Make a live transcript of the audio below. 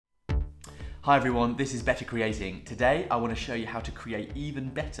Hi everyone, this is Better Creating. Today I want to show you how to create even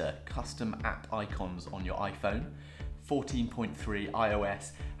better custom app icons on your iPhone. 14.3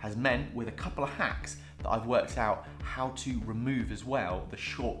 iOS has meant with a couple of hacks that I've worked out how to remove as well the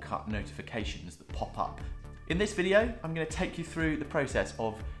shortcut notifications that pop up. In this video, I'm going to take you through the process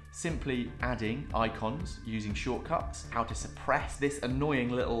of simply adding icons using shortcuts, how to suppress this annoying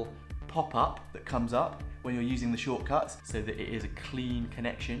little pop-up that comes up when you're using the shortcuts so that it is a clean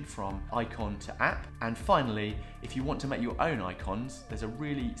connection from icon to app. And finally, if you want to make your own icons, there's a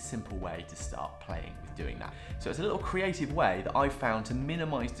really simple way to start playing with doing that. So it's a little creative way that I've found to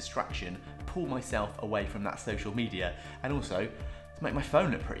minimize distraction, pull myself away from that social media, and also to make my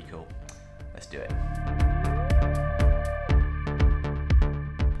phone look pretty cool. Let's do it.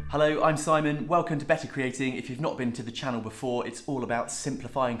 Hello, I'm Simon. Welcome to Better Creating. If you've not been to the channel before, it's all about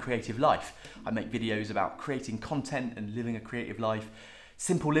simplifying creative life. I make videos about creating content and living a creative life,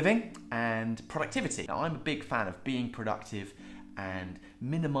 simple living and productivity. Now, I'm a big fan of being productive and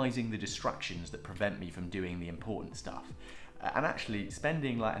minimizing the distractions that prevent me from doing the important stuff. And actually,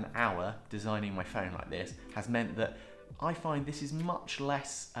 spending like an hour designing my phone like this has meant that I find this is much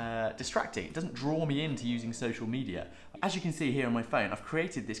less distracting. It doesn't draw me into using social media. As you can see here on my phone, I've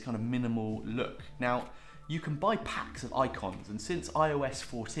created this kind of minimal look. Now, you can buy packs of icons, and since iOS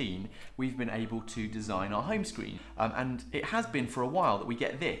 14, we've been able to design our home screen. And it has been for a while that we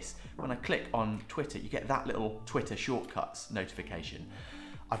get this. When I click on Twitter, you get that little Twitter shortcuts notification.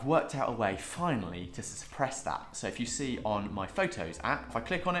 I've worked out a way, finally, to suppress that. So if you see on my Photos app, if I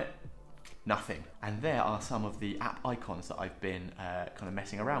click on it, nothing. And there are some of the app icons that I've been kind of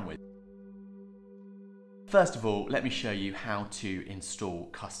messing around with. First of all, let me show you how to install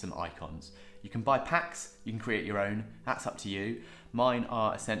custom icons. You can buy packs, you can create your own, that's up to you. Mine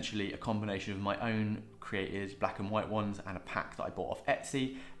are essentially a combination of my own created black and white ones and a pack that I bought off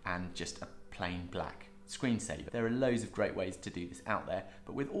Etsy and just a plain black screensaver. There are loads of great ways to do this out there,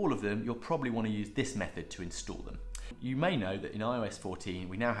 but with all of them, you'll probably want to use this method to install them. You may know that in iOS 14,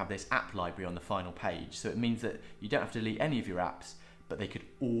 we now have this app library on the final page, so it means that you don't have to delete any of your apps, but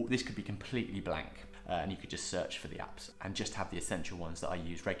this could be completely blank. And you could just search for the apps and just have the essential ones that I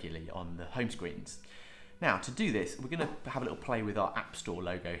use regularly on the home screens. Now, to do this, we're going to have a little play with our App Store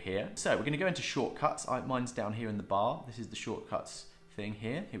logo here. So we're going to go into shortcuts. Mine's down here in the bar. This is the shortcuts thing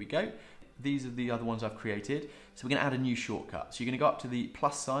here. Here we go. These are the other ones I've created. So we're going to add a new shortcut. So you're going to go up to the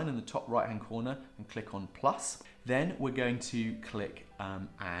plus sign in the top right hand corner and click on plus. Then we're going to click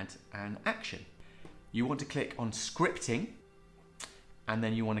add an action. You want to click on scripting, and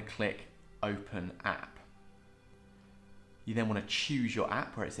then you want to click open app. You then want to choose your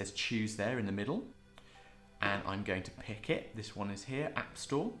app where it says choose there in the middle, and I'm going to pick it. This one is here, App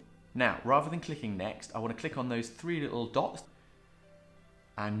Store. Now, rather than clicking next, I want to click on those three little dots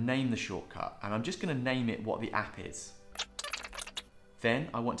and name the shortcut, and I'm just going to name it what the app is. Then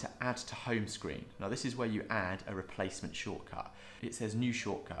I want to add to home screen. Now this is where you add a replacement shortcut. It says new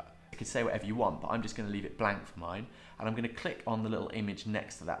shortcut. You can say whatever you want, but I'm just going to leave it blank for mine, and I'm going to click on the little image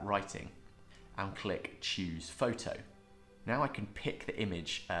next to that writing and click choose photo. Now I can pick the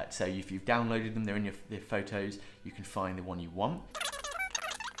image, so if you've downloaded them, they're in your photos, you can find the one you want.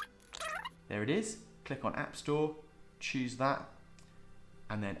 There it is. Click on App Store, choose that,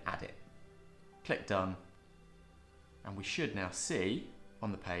 and then add it. Click done, and we should now see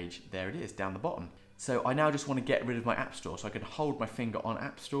on the page, there it is down the bottom. So I now just want to get rid of my App Store, so I can hold my finger on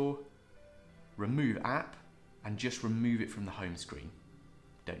App Store, remove app, and just remove it from the home screen.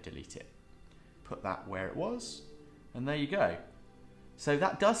 Don't delete it. Put that where it was, and there you go. So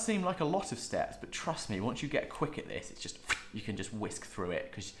that does seem like a lot of steps, but trust me, once you get quick at this, it's just, you can just whisk through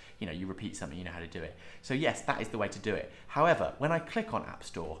it because you repeat something, you know how to do it. So yes, that is the way to do it. However, when I click on App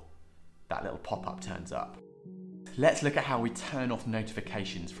Store, that little pop-up turns up. Let's look at how we turn off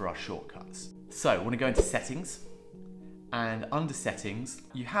notifications for our shortcuts. So we want to go into settings, and under settings,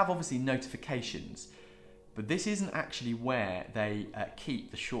 you have obviously notifications, but this isn't actually where they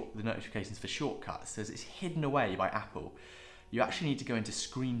keep the notifications for shortcuts, as it's hidden away by Apple. You actually need to go into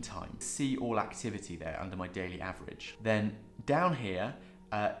screen time, see all activity there under my daily average. Then down here,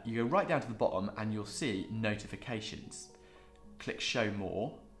 you go right down to the bottom and you'll see notifications. Click show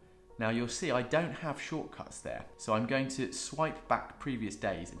more. Now you'll see I don't have shortcuts there, so I'm going to swipe back previous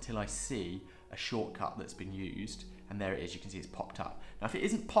days until I see a shortcut that's been used, and there it is, you can see it's popped up. Now if it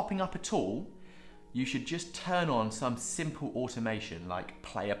isn't popping up at all, you should just turn on some simple automation like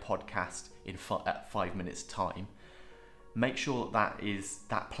play a podcast at 5 minutes time. Make sure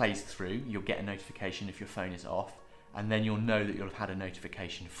that plays through, you'll get a notification if your phone is off, and then you'll know that you'll have had a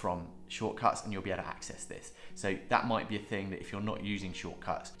notification from shortcuts and you'll be able to access this. So that might be a thing that if you're not using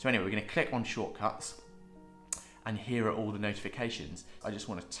shortcuts. So anyway, we're going to click on shortcuts, and here are all the notifications. I just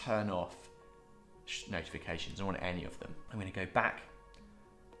want to turn off notifications. I don't want any of them. I'm going to go back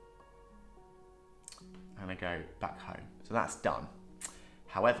and I go back home. So that's done.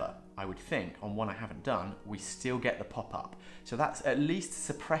 However, I would think on one I haven't done, we still get the pop-up. So that's at least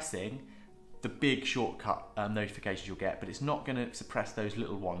suppressing the big shortcut notifications you'll get, but it's not going to suppress those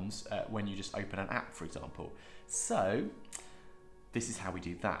little ones when you just open an app, for example. So this is how we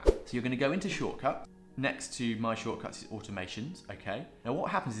do that. So you're going to go into shortcut. Next to my shortcuts is automations, okay? Now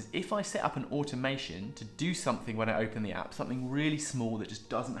what happens is if I set up an automation to do something when I open the app, something really small that just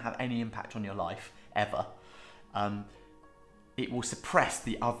doesn't have any impact on your life, ever, it will suppress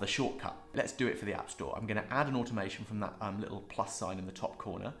the other shortcut. Let's do it for the App Store. I'm gonna add an automation from that little plus sign in the top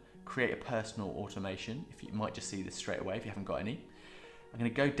corner, create a personal automation. If you might just see this straight away if you haven't got any. I'm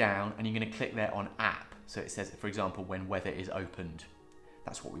gonna go down and you're gonna click there on app. So it says, for example, when weather is opened.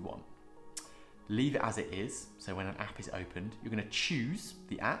 That's what we want. Leave it as it is, so when an app is opened, you're going to choose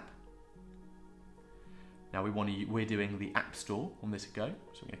the app. Now we're doing the App Store on this go,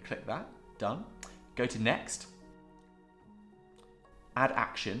 so we're going to click that, done. Go to next, add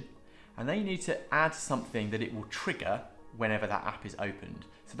action, and then you need to add something that it will trigger whenever that app is opened.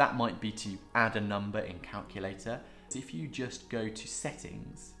 So that might be to add a number in calculator. So if you just go to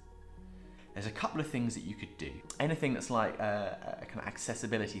settings, there's a couple of things that you could do. Anything that's like a kind of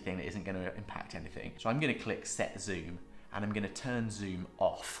accessibility thing that isn't going to impact anything. So I'm going to click set zoom and I'm going to turn zoom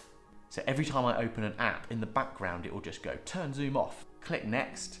off. So every time I open an app in the background, it will just go turn zoom off. Click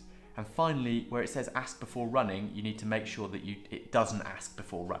next. And finally, where it says ask before running, you need to make sure that it doesn't ask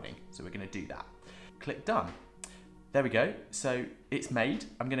before running. So we're going to do that. Click done. There we go. So it's made.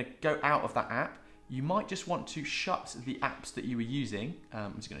 I'm going to go out of that app. You might just want to shut the apps that you were using.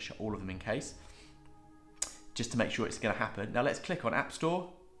 I'm just going to shut all of them in case, just to make sure it's going to happen. Now let's click on App Store.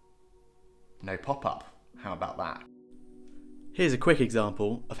 No pop-up. How about that? Here's a quick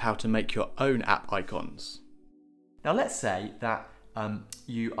example of how to make your own app icons. Now let's say that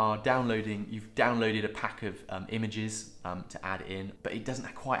you've downloaded a pack of images to add in, but it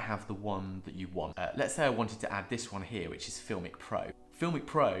doesn't quite have the one that you want. Let's say I wanted to add this one here, which is Filmic Pro. Filmic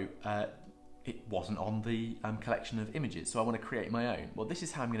Pro, it wasn't on the collection of images, so I want to create my own. Well, this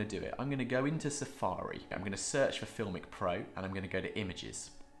is how I'm going to do it. I'm going to go into Safari. I'm going to search for Filmic Pro, and I'm going to go to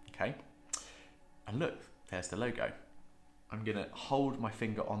Images, okay? And look, there's the logo. I'm going to hold my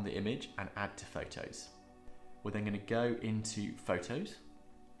finger on the image and add to Photos. We're then going to go into Photos,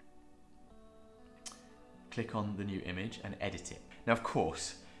 click on the new image and edit it. Now, of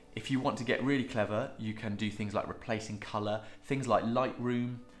course, if you want to get really clever, you can do things like replacing color, things like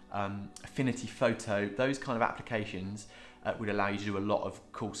Lightroom, Affinity Photo, those kind of applications would allow you to do a lot of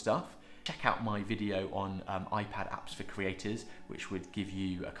cool stuff. Check out my video on iPad apps for creators, which would give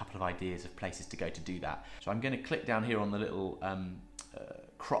you a couple of ideas of places to go to do that. So I'm going to click down here on the little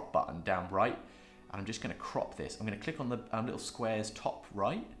crop button down right, and I'm just going to crop this. I'm going to click on the little squares top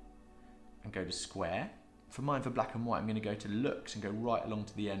right and go to square. For mine, for black and white, I'm going to go to looks and go right along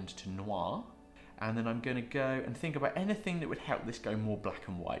to the end to noir. And then I'm going to go and think about anything that would help this go more black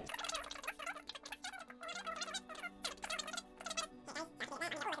and white.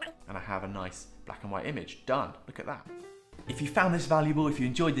 And I have a nice black and white image. Done. Look at that. If you found this valuable, if you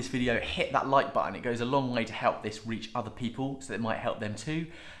enjoyed this video, hit that like button. It goes a long way to help this reach other people, so it might help them too.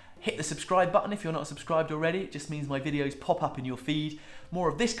 Hit the subscribe button if you're not subscribed already. It just means my videos pop up in your feed. More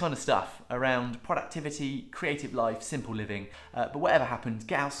of this kind of stuff around productivity, creative life, simple living. But whatever happens,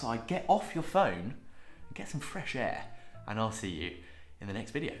 get outside, get off your phone, and get some fresh air. And I'll see you in the next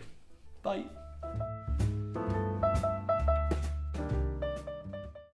video. Bye.